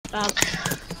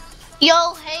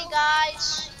Yo, hey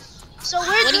guys. So we're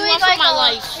What do you doing want like from my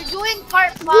life? we're doing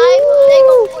part 5 of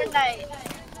Lego Fortnite.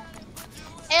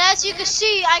 And as you can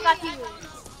see, I got Hero.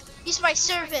 He's my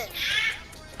servant.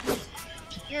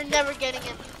 You're never getting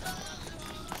him.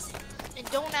 And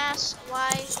don't ask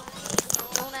why.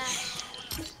 Don't ask.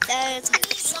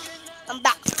 I'm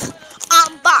back.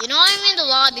 I'm back. You know I'm in the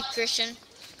lobby, Christian.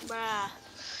 Bruh.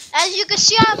 As you can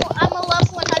see, I'm a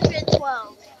level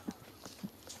 112.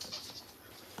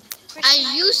 As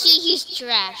you see, he's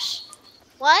trash.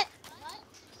 What?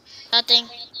 Nothing.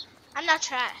 I'm not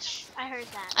trash. I heard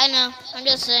that. I know. I'm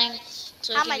just saying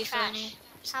so it How can am I be trash? funny.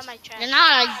 How am I trash? You're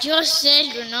not. I just said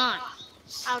you're not.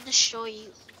 I'll destroy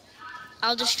you.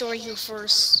 I'll destroy you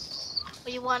first.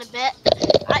 But you want to bet?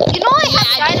 You know I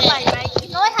have Yeah, I dynamite, right? You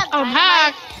know I have I'm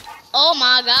dynamite. Oh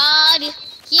my God.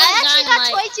 He I has actually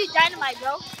dynamite. got 22 dynamite,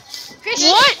 bro.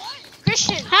 Christian. What?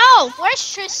 Christian. How?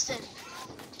 Where's Tristan?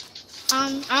 I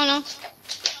don't know.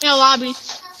 In a lobby.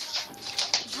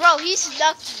 Bro, he's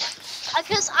lucky.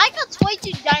 Cause I got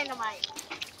 22 dynamite.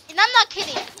 And I'm not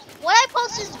kidding. When I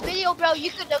post this video, bro,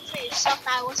 you could look for yourself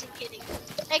that I wasn't kidding.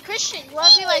 Hey Christian, you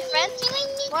wanna be my friend? You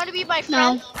wanna be my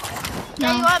friend? No.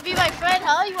 Yeah, you wanna be my friend,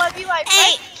 huh? You wanna be my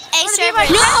Hey, friend? hey, Wanna be server. my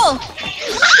No.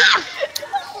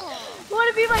 You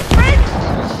wanna be my friend?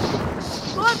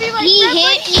 You wanna be my He friend?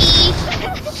 hit me.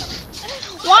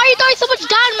 Why are you throwing so much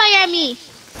dynamite at me?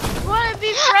 You wanna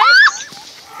be friends?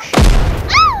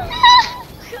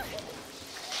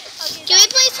 Okay, Can we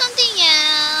play something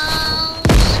else?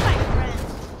 that's my friend.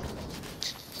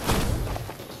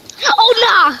 Oh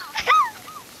nah.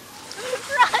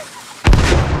 Run.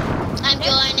 I'm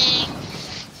joining.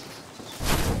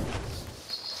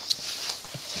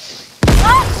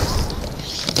 What?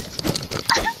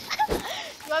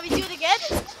 You want me to do it again?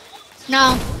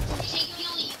 No.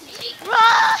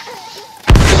 Run!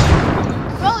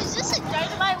 Bro, is this a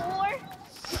dynamite war?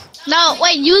 No.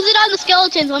 Wait. Use it on the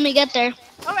skeletons when we get there.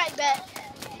 Alright, bet.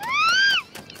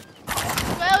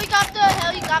 Helicopter,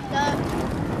 helicopter.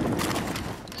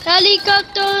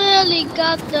 Helicopter,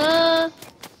 helicopter.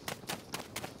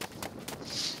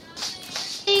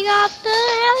 Helicopter,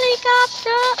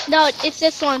 helicopter. No, it's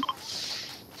this one.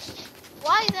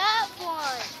 Why that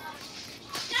one?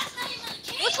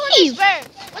 Which one is better?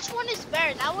 Which one is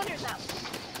better? That one or that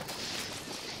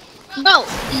one? Bro,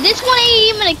 this one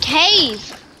ain't even a cave.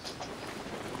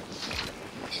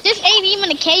 This ain't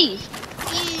even a cave.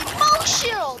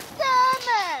 Emotional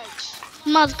damage.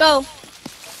 Let's go.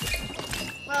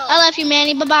 Bro, I love you,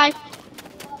 Manny. Bye-bye.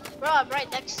 bro, I'm right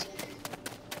next to you.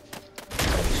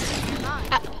 You're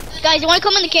not. Guys, you want to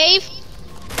come in the cave?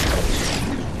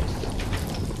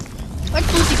 Where'd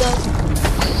Lucy go?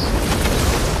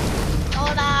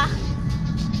 Hola.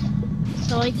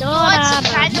 Soy want some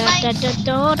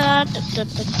Dora.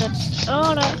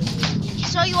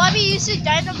 So you want me to use the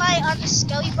dynamite on the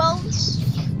skelly bones?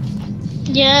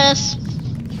 Yes.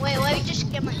 Wait, let me just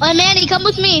get my. Oh, Manny, come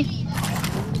with me.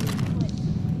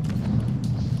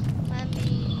 Let me.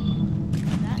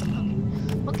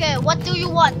 Okay, what do you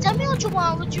want? Tell me what you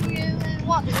want. What you really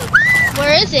want?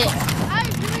 Where is it? I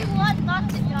really want not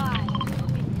to die.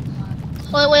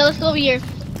 Wait, let's go over here.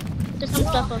 There's some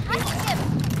stuff up How here. do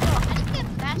you get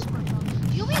passport?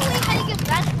 You mean wait, how do you get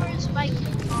passports by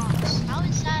box? How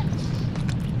is that?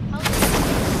 How is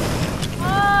that?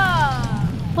 Ah.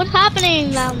 What's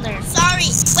happening down there? Sorry.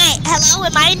 Wait, hello?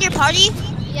 Am I in your party?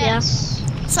 Yes.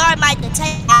 Sorry, my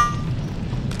detective.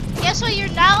 Guess what? You're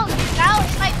now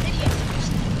in my video.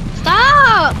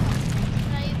 Stop! I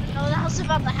didn't even know that was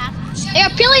about to happen. Hey,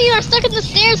 Appealing, you are stuck in the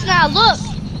stairs now. Look.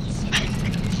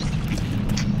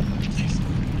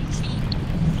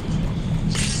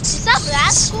 Is that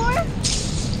last score?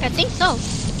 I think so.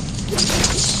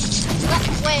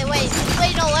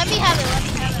 Wait, no, let me have it,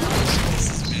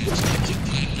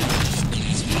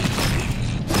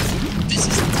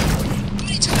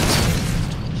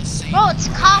 Bro, it's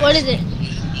copper. What is it?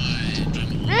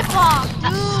 Rip off,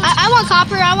 dude. I want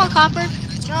copper. I want copper.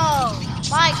 No,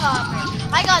 my copper.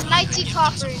 I got 90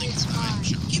 copper and it's mine.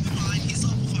 Keep in mind, he's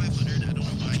level 500. I don't know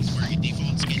why he's wearing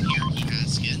default skin here. He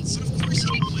has skins. But of course,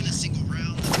 he didn't win a single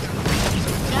round.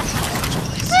 That's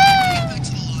Back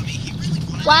to the lobby. He really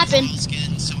wanted What happened?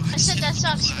 skin, so I said that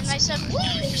sucks, and I said, woo!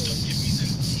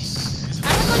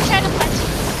 I'm gonna go try to find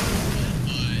some.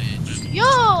 Yo!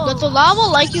 Does the lava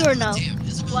like you or no?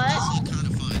 What?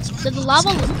 Does the lava?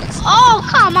 Oh,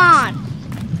 come on!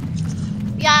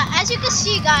 Yeah, as you can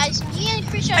see, guys, me and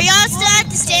Christian. Are y'all still at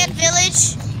the Stand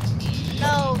Village?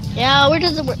 No. Yeah, we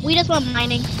just went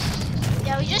mining.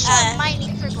 Yeah, we just went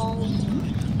mining for gold.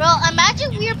 Bro,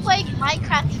 imagine we were playing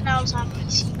Minecraft and I was on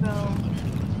PC, bro.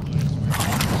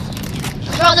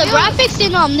 Bro, the graphics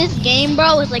in this game,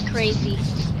 bro, is like crazy.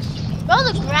 Bro,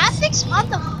 the graphics on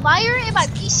the fire in my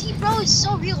PC, bro, is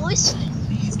so realistic.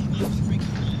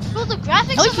 Bro, the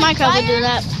graphics I wish on my Minecraft would fire. do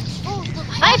that. Bro,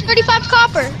 the I have 35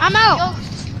 copper. I'm out.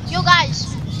 Yo guys,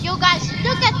 look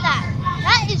at that.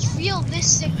 That is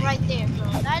realistic right there, bro.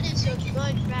 That is a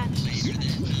good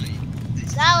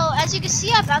graphics. Now, as you can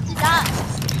see, I'm about to die.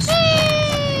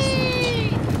 Whee!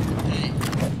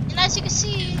 And as you can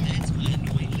see,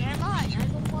 never mind. I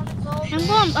don't want to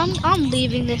go. I'm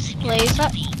leaving this place. Bro,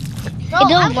 It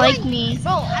don't I'm like going, me.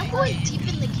 Bro, I'm going deep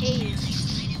in the cave.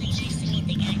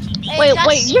 Hey, Wait,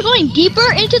 that's- you're going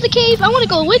deeper into the cave? I want to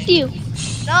go with you.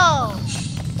 No.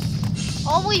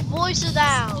 Only boys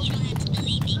allowed.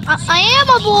 I am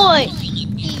a boy.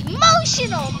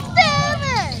 Emotional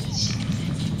damage.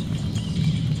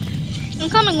 I'm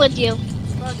coming with you.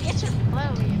 Bro, get your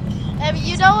butt over here.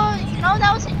 You know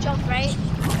that was a joke, right?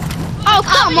 Oh,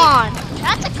 come on.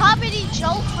 That's a comedy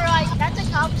joke for that's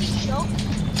a comedy joke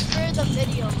for the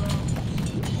video, bro.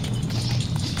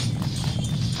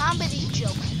 Comedy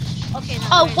joke. Okay, now.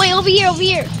 Oh, wait, over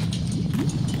here.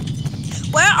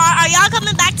 Where are y'all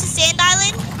coming back to Sand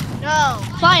Island? No.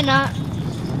 Fine, not.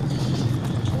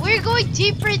 We're going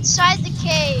deeper inside the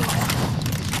cave.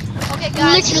 Okay,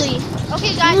 guys. Literally.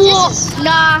 Okay, guys. Whoa, This is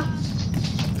nah,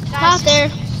 guys, not there.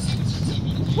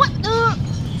 What the?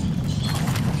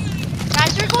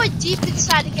 Guys, we're going deep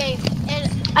inside the cave.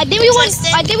 And I think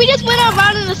we just went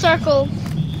around in a circle.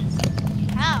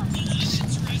 how?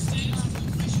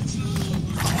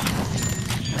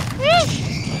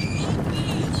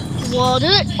 Whoa,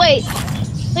 wait,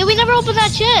 we never opened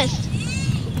that chest.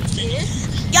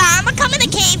 Yeah, I'm gonna come in the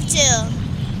cave too.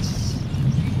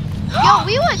 Yo,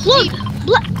 we went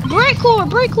Look, deep. bright core.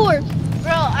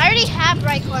 Bro, I already have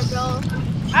bright core, bro.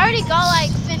 I already got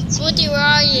like 15. Woody, where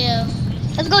are you?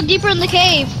 Let's go deeper in the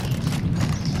cave.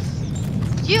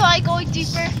 Do you like going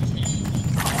deeper?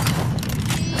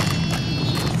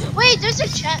 Wait, there's a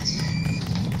chest.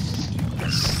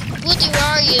 Woody, where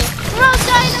are you? Throw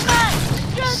dynamite!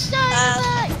 Throw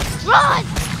dynamite! Run!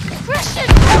 Christian,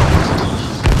 run!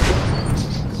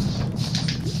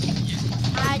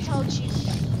 I told you.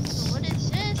 What is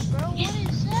this, bro? What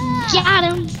is that? Got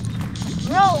him.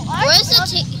 Bro, Where's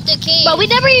the cave? But we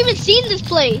never even seen this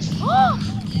place.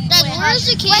 Dad, where's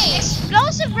the cave? Wait,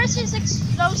 explosive versus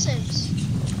explosives.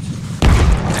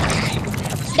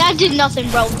 That did nothing,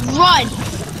 bro. Run.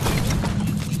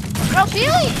 Bro,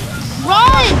 really?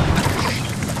 Run.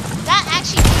 That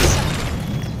actually means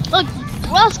something. Look,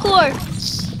 Wells core.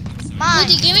 Mine.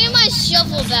 Woody, give me my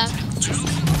shovel back.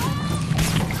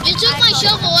 You took my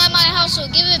shovel at my house, so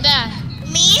give it back.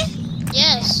 Me?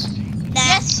 Yes.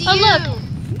 Yes, you. Oh, look.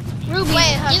 Ruby.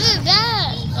 Wait, Give it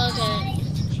back. Okay.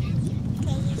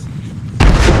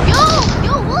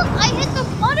 Yo, look, I hit the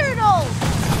butter though.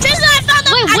 Tristan, I found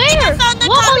the. Wait, I think where? I found the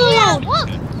What? copy. Yeah, look.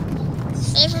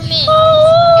 Stay for me. Yo,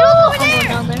 look over I'm going there.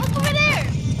 down there. Look over there.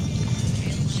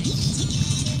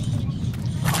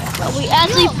 Bro, we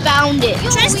actually found it. Yo,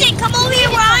 Tristan, come over here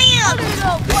where I am. butter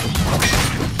though. What?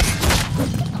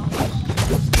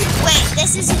 Wait,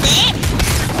 this isn't it?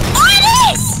 Oh, it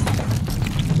is!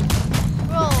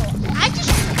 Bro, I just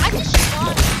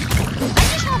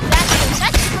want baskets. I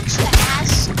just punch the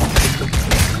ass.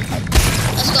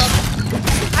 Let's go.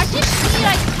 I just need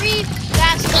like 3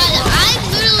 baskets. Guys, I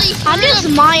literally I'm heard just a-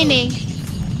 mining.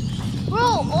 Bro,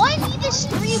 all I need is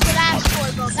 3 glass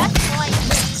core, bro. That's all I need.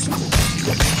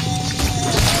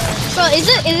 Bro, is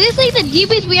this like the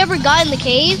deepest we ever got in the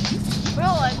cave? Bro,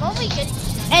 I'm only getting.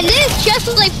 And this chest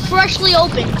is like freshly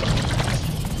opened.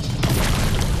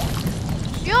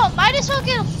 Yo, might as well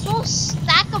get a full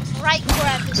stack of bright core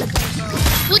at this point, bro.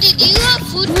 Woody, do you have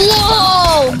food?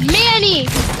 Whoa, Manny.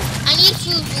 I need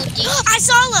food, Woody. I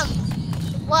saw him.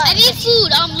 What? I need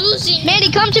food. I'm losing.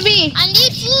 Manny, come to me. I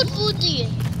need food, Woody.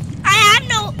 I have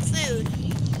no food.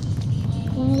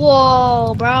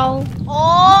 Whoa, bro.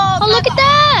 Oh, Oh, look at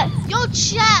that. Yo,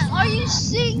 chat, are you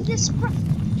seeing this, bro?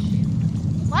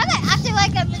 Why am I acting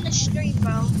like I'm in the street,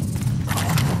 bro?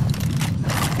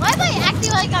 Why am I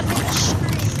acting like I'm in the street?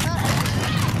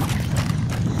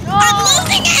 No. I'm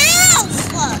losing health.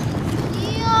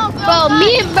 Yo, Bro,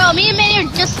 me and Manny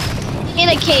are just in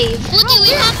a cave. Woody, we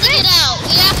have to get out.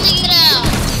 We have to get out.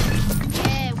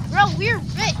 Yeah, bro, we're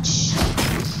rich.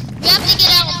 We have to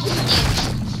get out, Woody.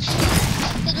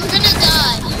 Because we're gonna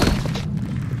die.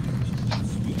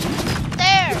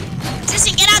 There.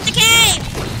 Tristan, get out the cave.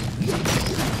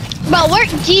 Bro, we're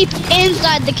deep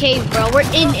inside the cave, bro. We're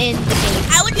in the cave.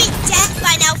 I would be dead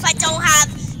by now if I don't have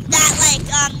that, like,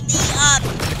 the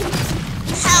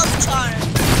health charm.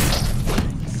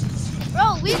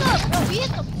 Bro, we hit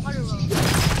the water road.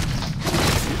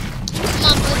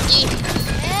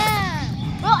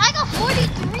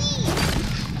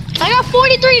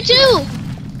 33 too.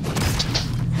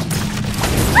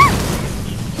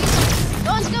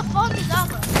 No, it's gonna fall me down.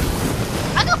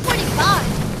 I got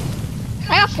 45.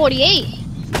 I got 48.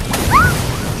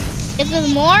 Is there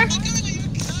more?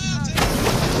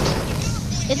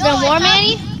 Is there more,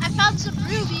 Manny? I found some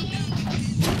ruby.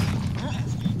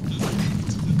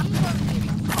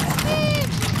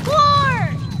 More!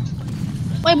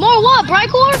 Wait, more what? Bright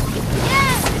core?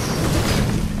 Yes!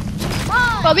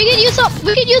 Bro, we could use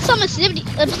some obsidian.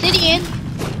 I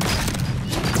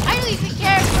don't even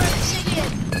care for obsidian.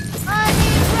 I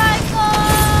need rifle!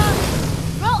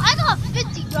 Bro, I got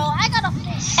 50, bro. I got a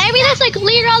full set. And we just like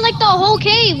cleared out like the whole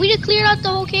cave. We just cleared out the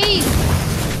whole cave.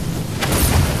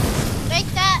 Make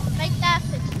that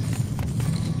 50.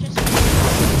 Just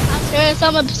There's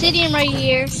some obsidian right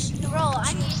here. bro,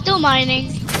 I need Still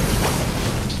mining.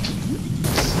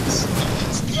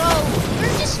 bro,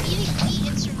 we're just eating meat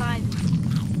and surviving.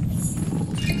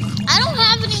 I don't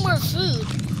have any more food.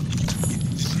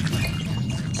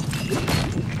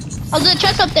 Oh, there's a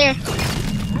chest up there.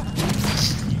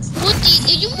 What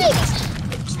did you make?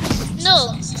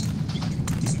 No.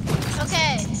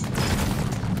 Okay.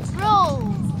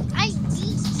 Bro, I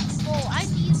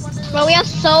need one of those. Bro, we have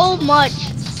so much.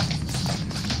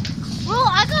 Bro,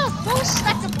 I got a full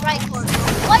stack of bright cord.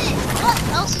 What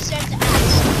else is there to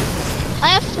ask? I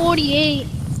have 48.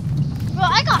 Bro,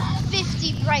 I got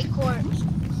 50 bright cord.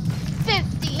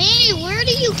 50. Manny, where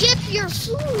do you get your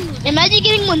food? Imagine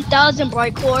getting 1,000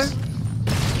 bright core.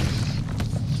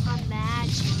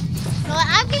 Imagine. No,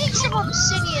 I'm getting some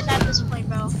obsidian at this point,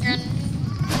 bro.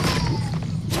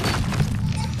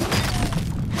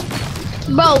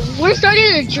 Bro, we're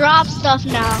starting to drop stuff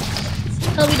now.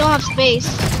 So we don't have space.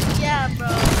 Yeah, bro.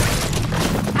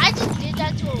 I just did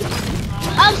that to a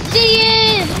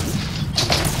Obsidian!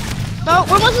 Bro,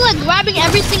 we're mostly like grabbing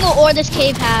every single ore this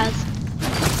cave has.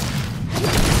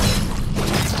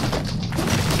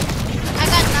 I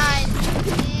got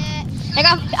 9.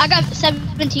 Yeah. I got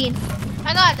 17.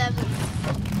 I got 11.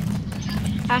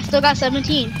 I still got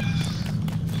 17.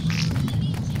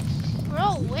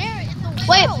 Bro, where in the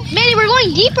Wait, world? Manny, we're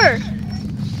going deeper.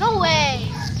 No way.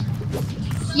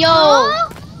 Yo. Huh?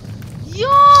 Yo,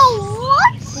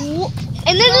 what?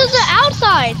 And then there's the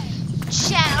outside.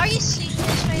 Chat, are you seeing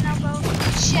this right now, bro?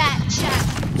 Chat.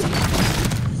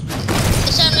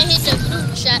 It's time to hit the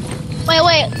food shot.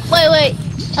 Wait.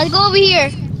 Let's go over here.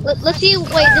 Let's see.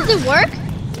 Wait, does it work?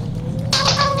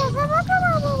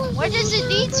 Where does it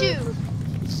lead to?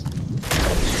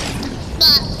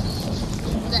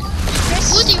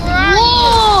 Woody, where are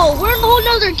Whoa, we're in a whole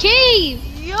nother cave.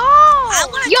 Yo!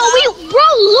 Bro,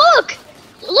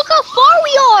 look how far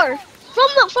we are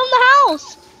from the house.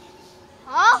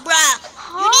 Huh? Bruh,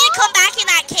 you need to come back in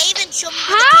that cave and show me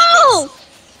where How? the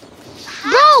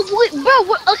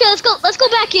Bro, okay, let's go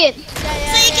back in. cave is.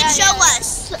 So you can show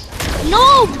us.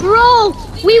 No, bro,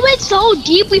 we went so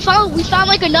deep. We found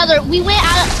like another. We went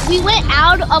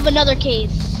out of another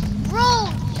cave. Bro,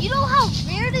 you know how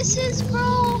rare this is,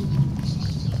 bro?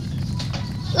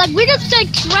 Like we're just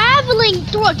like traveling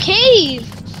through a cave,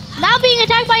 not being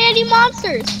attacked by any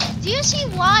monsters. Do you see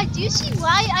why?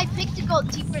 I picked to go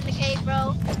deeper in the cave,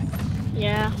 bro?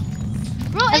 Yeah.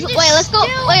 Bro, Let's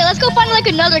go find like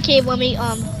another cave when we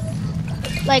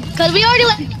like, cause we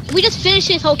already we just finished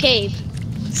this whole cave.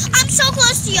 I'm so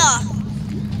close to y'all.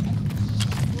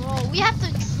 Bro, we have to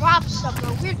drop stuff,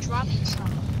 bro. We're dropping stuff.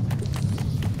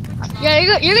 Yeah,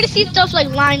 you're gonna see stuff like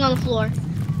lying on the floor.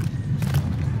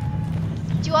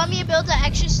 Do you want me to build an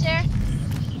extra stair?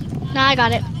 Nah, I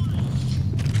got it.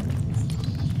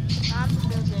 I'm gonna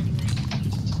build it anyway.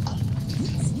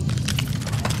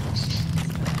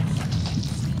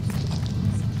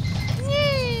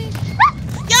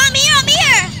 Yo, I'm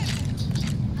here.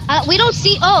 We don't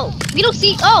see.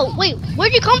 Oh, wait,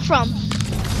 where'd you come from?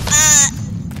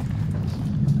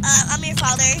 I'm your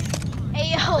father.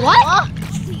 Hey, yo, What?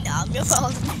 No, I'm your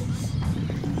father.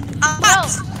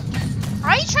 Bro,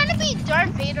 are you trying to be Darth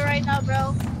Vader right now,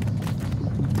 bro?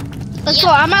 Let's go.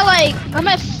 I'm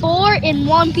at 4 in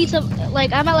 1 piece of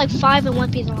I'm at 5 in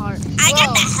 1 piece of heart. I got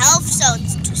Bro. the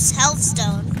health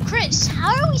stone. Chris,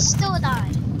 how are we still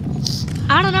alive?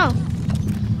 I don't know.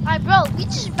 Alright, bro, we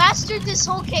just mastered this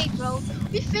whole cave, bro.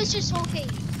 We finished this whole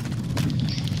cave.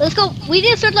 Let's go. We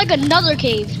did start like another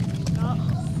cave.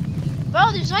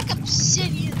 Bro, there's like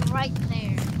obsidian right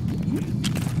there.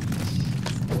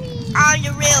 On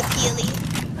the real, Peely.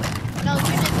 No,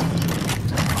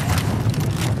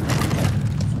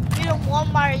 you're the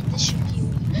Walmart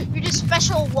distributor. You're the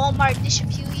special Walmart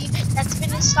distributor that's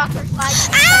been in stock for 5 years.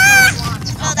 Ah!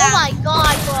 Oh my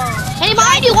god, bro. Hey,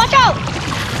 behind you! Watch out!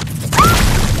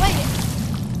 Wait.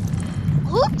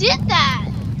 Who did that?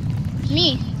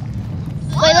 Me.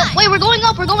 Why? Wait, we're going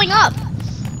up. We're going up.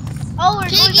 Oh, we're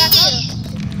going back Piggy. up.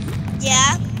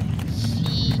 Yeah.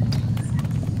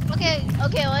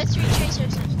 Okay, let's retrace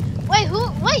ourselves. Wait,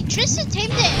 Tristan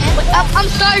tamed it. Wait, I'm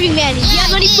starving, Manny. Do you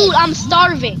have any food? I'm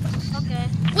starving. Okay.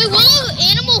 Wait, will an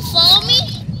animal follow me?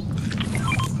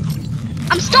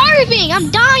 I'm starving. I'm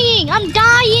dying. I'm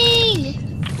dying.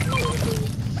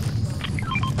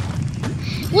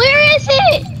 Where is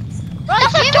it? Bro,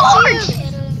 That's a torch.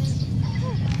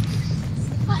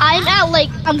 I'm at like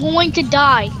I'm going to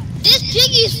die. This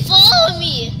piggy's following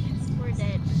me We're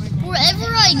dead. wherever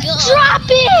I go. Drop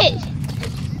it.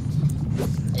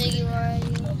 Piggy, where are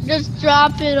you? Just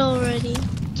drop it already.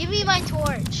 Give me my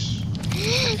torch.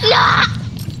 Nah.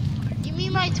 Give me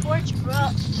my torch, bro.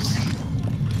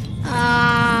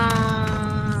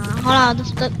 Hold on.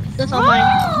 That's all mine.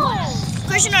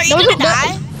 Christian, are you No, gonna no,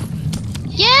 die?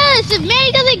 Yes, if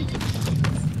Manny doesn't.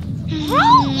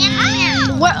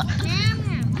 Where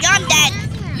Yeah, I'm dead.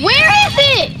 is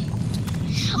it?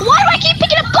 Why do I keep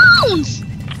picking up bones?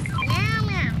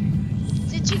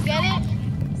 Did you get it?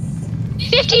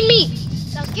 15 meat.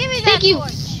 Now give me that Thank you.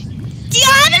 torch. Do you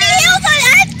have any heals? I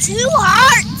have 2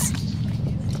 hearts.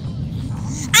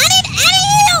 I need any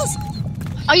heals.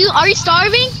 Are you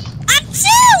starving? I'm 2.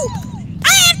 I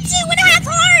have 2.5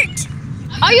 hearts.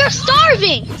 Are you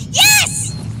starving?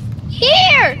 Yes.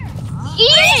 Here.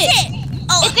 Eat Where is it. it?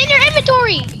 Oh, It's in your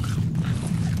inventory.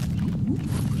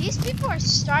 These people are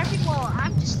starving while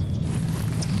I'm just.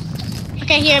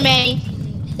 Okay, here, Manny.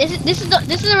 This is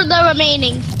the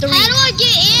remaining 3. How do I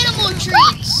get animal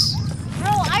treats?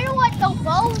 Bro, I don't want no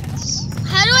bones.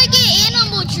 How do I get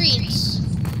animal treats?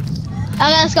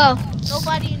 Okay, let's go.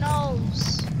 Nobody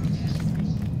knows.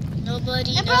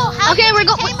 Nobody And bro, knows. how Okay, did we're you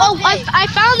going. tame Oh, a pig? I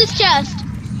found this chest.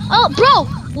 Oh, bro,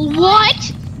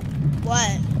 what?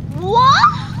 what? What?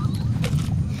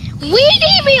 We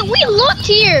looked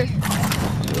here.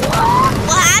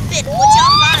 What happened? What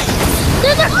y'all find?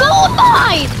 There's a gold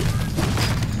mine.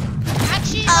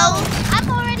 Actually, Oh. no, I'm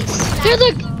already stacked. There's a.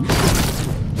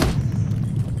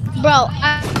 Bro, I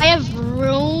have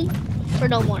room for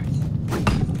no more.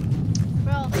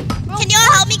 Bro, Can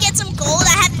y'all help me get some gold?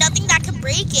 I have nothing that can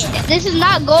break it. This is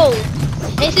not gold.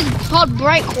 This is called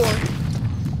bright core.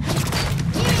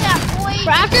 give me that boy.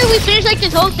 For after we finish like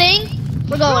this whole thing,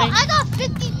 we're Bro, going. I got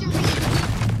 53.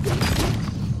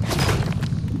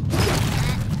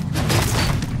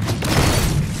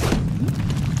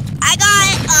 I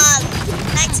got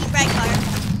 19 red card.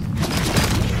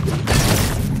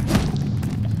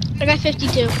 I got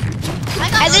 52. I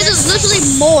got And this is literally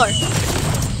more.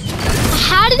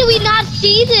 How did we not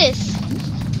see this?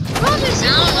 Bro, there's I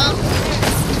don't know.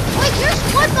 Wait, there's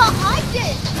one behind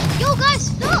it. Yo,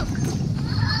 guys, look.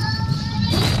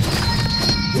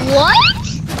 What?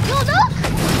 Yo, look.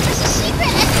 There's a secret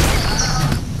entrance.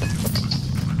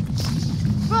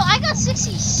 Bro, I got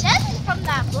 67 from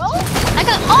that, bro. I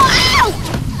got. Oh, ow!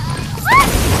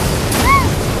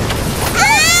 Ah!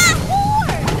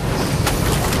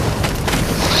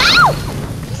 Ow!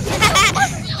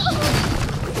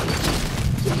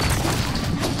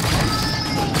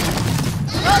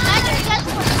 Bro, imagine you guys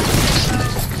were...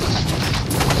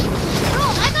 Bro,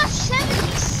 I got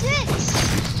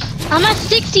 76. I'm at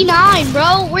 69,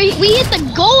 bro. We hit the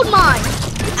gold mine.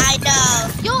 I know.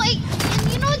 Yo, and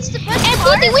you know what's the best And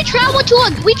part? Phoebe, we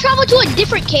traveled to a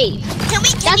different cave. Can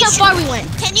That's you how far we went.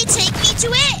 Can you take me to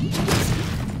it?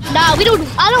 Nah, we don't.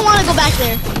 I don't want to go back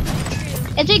there.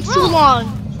 It takes too Bro. long.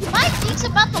 My thing's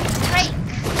about to break.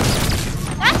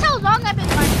 That's how long I've been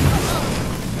mining.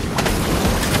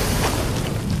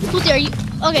 Who's there? You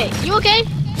okay? You okay?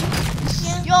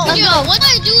 Yo, Let's Yo, go. what do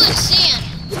I do with sand?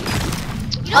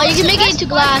 you know Oh, you what's can the make it best into part?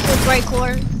 glass with bright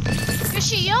core.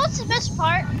 Rishi, you know what's the best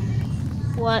part?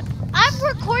 What? I'm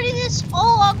recording this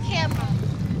all on camera.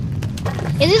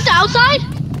 Is this the outside?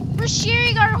 We're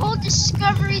sharing our whole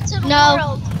discovery to the No.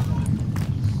 world.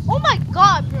 Oh my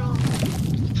god, bro.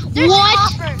 There's What?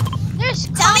 copper. There's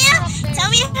Tell me, copper up there. tell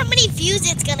me how many views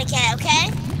it's gonna get,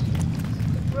 okay?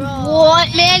 Bro. What,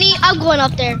 Manny? I'm going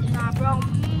up there. Nah, bro.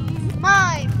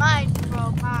 Mine,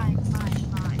 bro. Mine.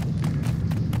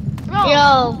 Bro.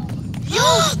 Yo.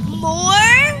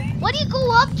 More? When you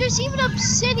go up, there's even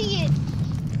obsidian.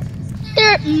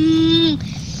 There.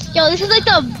 Yo, this is like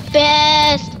the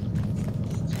best.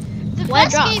 The What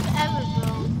best drop? game ever,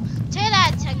 bro. 10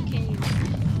 out of 10 game.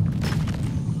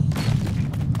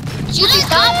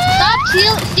 Stop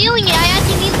stealing it. I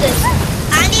actually need this.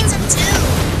 I need some too.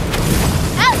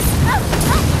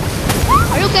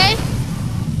 Are you okay?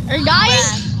 Are you dying?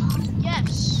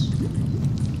 Yes.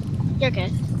 You're okay.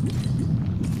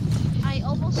 I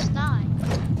almost died.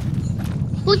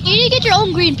 Well, you need to get your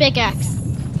own green pickaxe.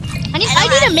 I need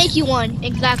to make you one.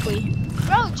 Exactly.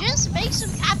 Bro, just make some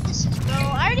cactuses, bro.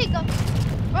 I already got.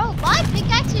 Bro, my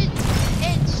pickaxe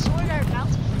and sword are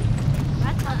about to.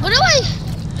 That's how. What do I?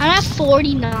 I'm at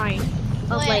 49 of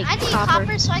Wait, like I need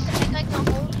copper so I can make like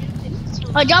a whole new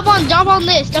thing. Oh, jump on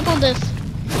this. Jump on this.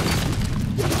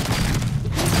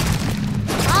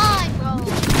 Fine, bro.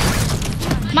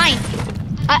 Mine.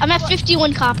 I'm at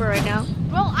 51 copper right now.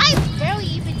 Bro, I barely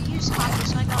even use copper,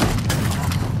 so I got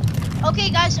it. Okay,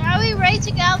 guys, are we ready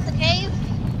to get out the cave?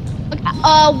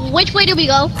 Which way do we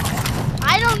go?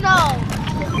 I don't know.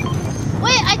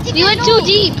 Wait, I think You I went know. too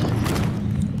deep.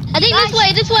 I think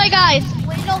this way, guys.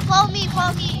 Wait, no, follow me,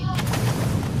 follow me.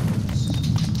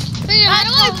 Wait, how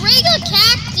do I break a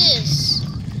cactus?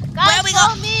 Guys, Where we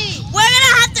follow go? me.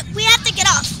 We have to get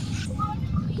off.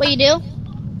 What you do?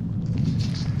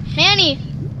 Manny,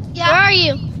 Yeah, where are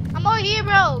you? I'm over here,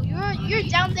 bro. You're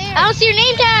down there. I don't see your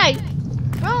name tag.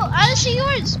 Bro, I don't see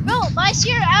yours. Bro, but I see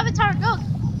your avatar. Look.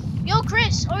 Yo,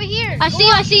 Chris, over here. I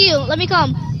see you. Let me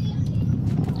come.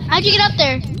 How'd you get up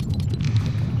there?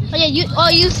 Oh yeah, you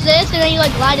use this and then you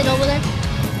like glide it over there.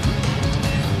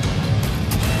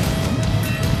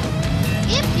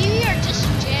 Me and Pee are just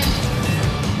jammed.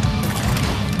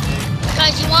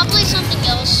 Guys, you want to play something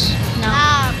else? No.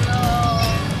 Ah, bro.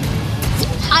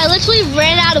 I literally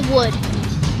ran out of wood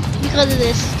because of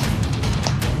this.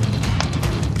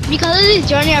 Because of this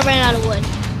journey, I ran out of wood.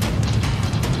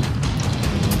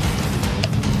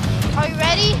 Are you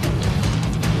ready?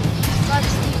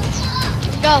 Let's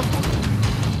Go.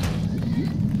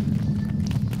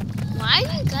 Why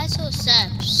are you guys so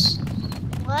obsessed?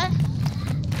 What?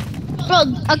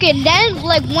 Bro, okay, then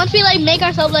like once we like make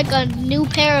ourselves like a new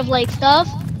pair of like stuff.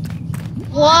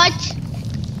 What?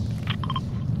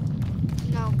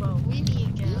 No, bro. We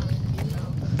need to get out of here,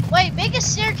 bro. Wait, make a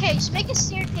staircase. Make a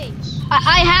staircase.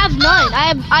 I have none.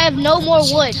 I have no more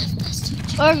wood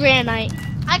or granite.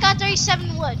 I got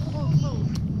 37 wood.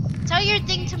 Move. Tell your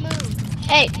thing to move.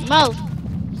 Hey, Mo,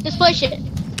 just push it.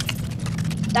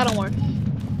 That don't work.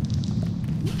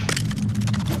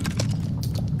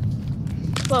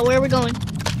 Well, where are we going?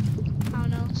 I don't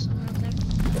know. Somewhere up there.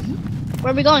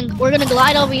 Where are we going? We're gonna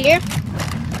glide over here.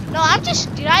 No, I'm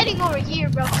just gliding over here,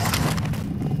 bro.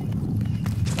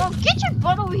 Bro, get your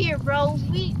butt over here, bro.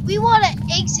 We want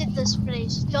to exit this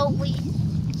place, don't we?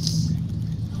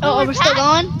 Oh, we're still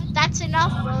going? That's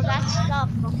enough, bro. That's enough,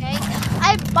 okay?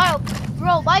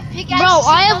 Bro, my pickaxe. Bro, is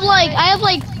I enough, have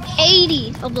like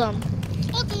 80 of them.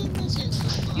 Okay, this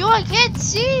is. Yo, I can't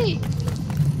see.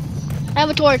 I have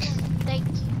a torch. Thank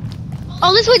you.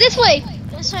 Oh, this way.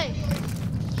 This way.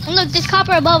 And look, there's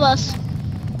copper above us.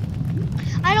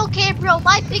 I don't care, bro.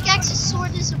 My pickaxe's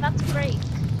sword is about to break.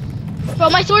 Bro,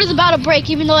 my sword is about to break,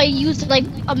 even though I used it like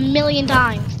a million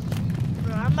times.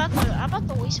 Bro, I'm about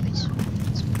to waste my sword.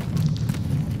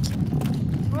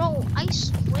 Bro, I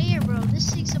swear, bro, this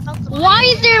thing's about to. Why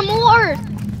is there more?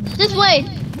 This way.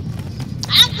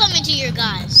 I'm coming to your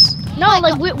guys. No,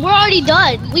 like we're already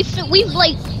done. We've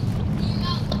like.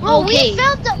 Bro, Okay. we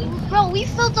filled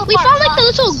the. We found like the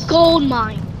little gold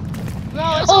mine.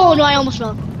 Bro, it's Oh no, I almost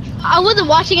fell. I wasn't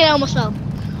watching it. I almost fell.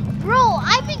 Bro,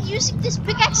 I've been using this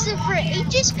pickaxe for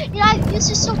ages, and I've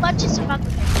used it so much it's about to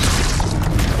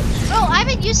break. Bro, I've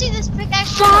been using this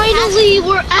pickaxe. for the Finally,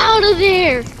 we're out of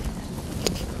there. past-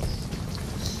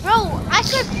 Bro, I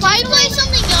could Can we finally. play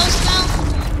something else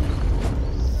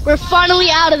now? We're finally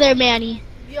out of there, Manny.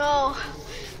 Yo,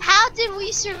 how did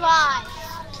we survive?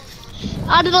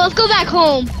 I don't know. Let's go back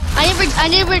home. I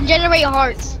never generate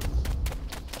hearts.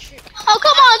 Oh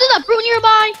come on, there's a fruit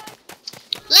nearby.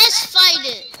 Let's fight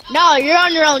it. No, you're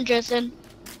on your own, Tristan.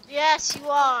 Yes, you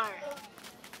are.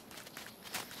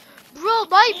 Bro,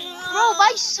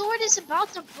 my sword is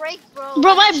about to break, bro.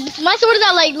 Bro, my sword is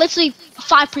at like literally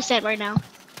 5% right now.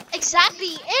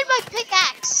 Exactly, and my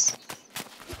pickaxe.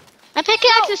 My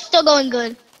pickaxe is still going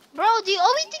good. Bro, the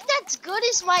only thing that's good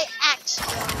is my axe, bro.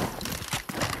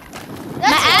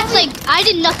 My axe, like, I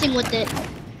did nothing with it.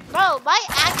 Bro, my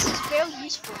axe is very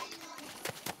useful.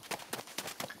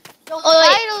 Yo,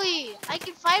 Oh, finally, I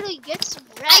can finally get some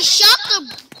I rest. shot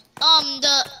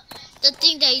the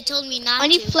thing that you told me not I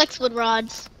need to. flexwood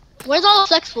rods. Where's all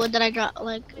the flexwood that I dropped?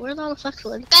 Like, where's all the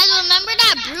flexwood? Guys, remember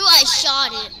that brew? I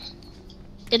shot it.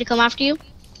 Did it come after you?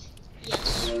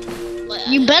 Yes. But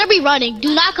You better be running.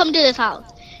 Do not come to this house.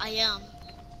 I am.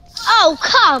 Oh,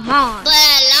 come on. But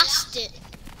I lost it.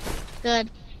 Good.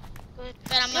 Good.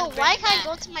 But I'm Yo, gonna why bring it can't I back.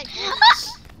 go to my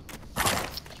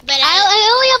But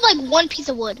I only have like one piece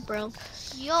of wood, bro.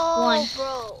 Yo, One.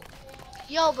 bro.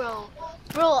 Yo, bro.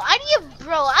 Bro,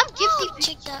 I'm gifting.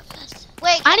 check that fast.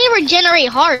 Wait, I need to regenerate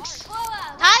hearts.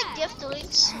 I gift the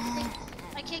links.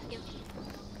 I can't give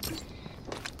you.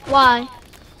 Why?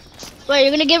 Wait,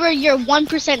 you're gonna give her your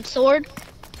 1% sword?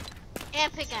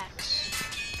 And pickaxe.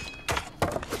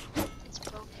 It's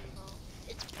broken, bro.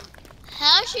 It's broken.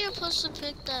 How is she supposed to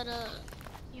pick that up?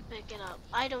 You pick it up.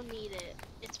 I don't need it.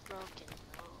 It's broken,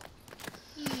 bro.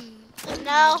 And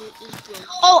now,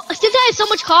 Oh, since I have so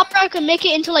much copper, I can make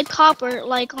it into like copper,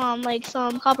 like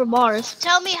some copper bars.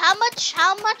 tell me how much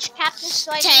cactus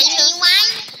do I Tell need me to? why.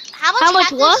 How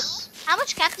much what? How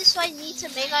much cactus do I need to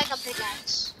make like a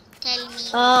pickaxe? Tell me.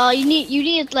 You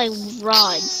need like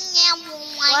rods.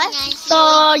 What?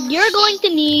 So you're going to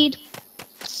need.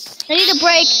 I need to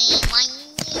break.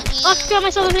 Oh, I forgot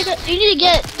myself. You need to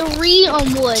get 3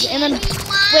 wood and then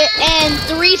and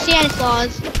 3 sand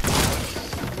claws.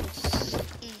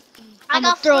 I'm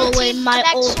gonna throw away my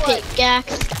old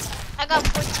pickaxe. I got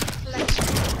 14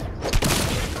 collections.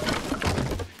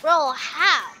 Bro,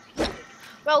 how?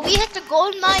 Bro, we hit the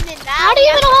gold mine and now. How do you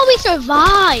even know how we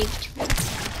survived?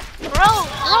 Bro,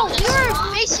 you're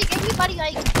facing everybody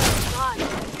like God.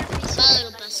 My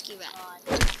little busky rat.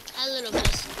 My little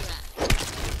busky rat.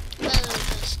 My little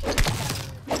busky rat.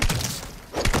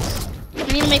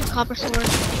 I need to make a copper sword.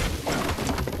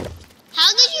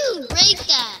 How did you break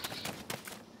that?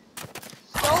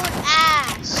 Don't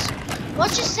ask.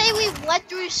 Let's just say we went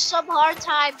through some hard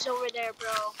times over there,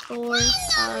 bro. 4,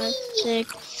 5,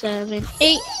 6, 7,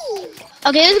 8.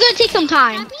 Okay, this is gonna take some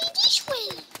time. This way.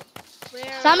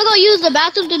 Where? So I'm gonna go use the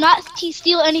bathroom. Do not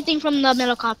steal anything from the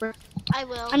metal copper. I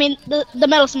will. I mean the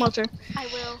metal smelter. I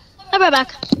will. I'll be right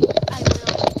back. I will.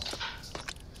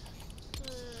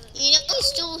 You know he's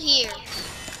still here.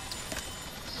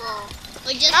 Bro.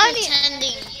 We're just I need-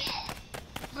 pretending.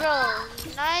 Bro,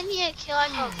 now I need to kill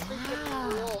like a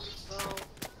freaking wolf, bro.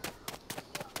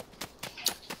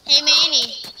 Hey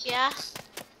Manny, Yeah?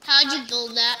 how'd you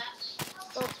build that?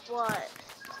 But what?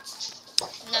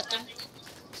 Nothing.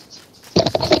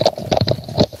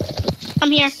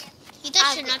 I'm here. He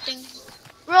thought you're nothing.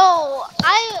 Bro,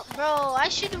 I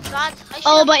should have got.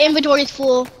 Oh, my inventory is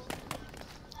full.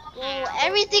 Bro,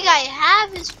 everything I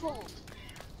have is full.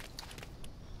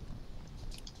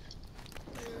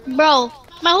 Bro,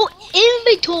 my whole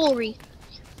inventory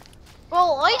Bro,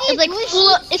 all I is need like to do is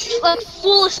full. It's like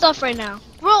full of stuff right now.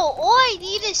 Bro, all I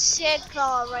need is sand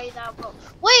claw right now, bro.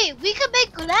 Wait, we can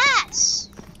make glass.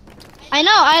 I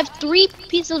know. I have 3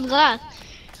 pieces of glass,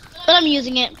 but I'm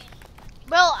using it.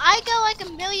 Bro, I got like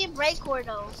 1,000,000 breakcore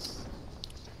though.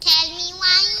 Tell me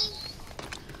why.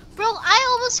 Bro, I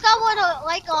almost got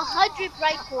like 100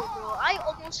 breakcore, bro. I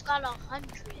almost got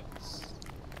 100.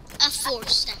 4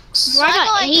 stacks. Bro, I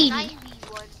got like 80.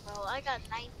 91, bro. I got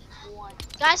 91.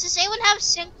 Guys, does anyone have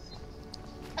sand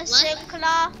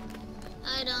claw?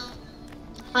 I don't.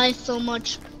 I so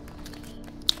much.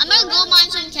 I'm gonna go mine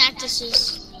some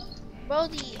cactuses. Bro,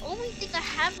 the only thing I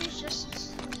have is just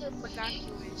the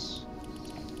binoculars.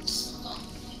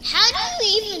 How do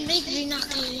you even make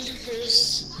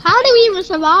binoculars? How do we even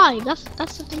survive?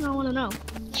 That's the thing I want to know.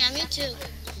 Yeah, me too.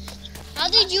 How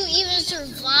did you even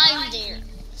survive there?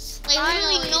 Like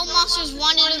literally no monsters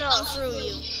wanted to come through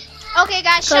you. Okay,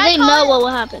 guys, So should I they call know it? what will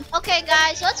happen. Okay,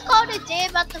 guys, let's call it a day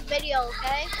about the video,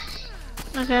 okay?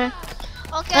 Okay.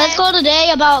 Okay. Let's go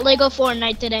today about Lego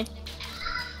Fortnite today.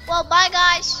 Well, bye,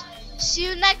 guys. See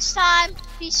you next time.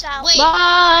 Peace out. Wait.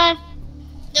 Bye.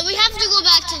 Then we have to go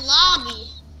back to lobby.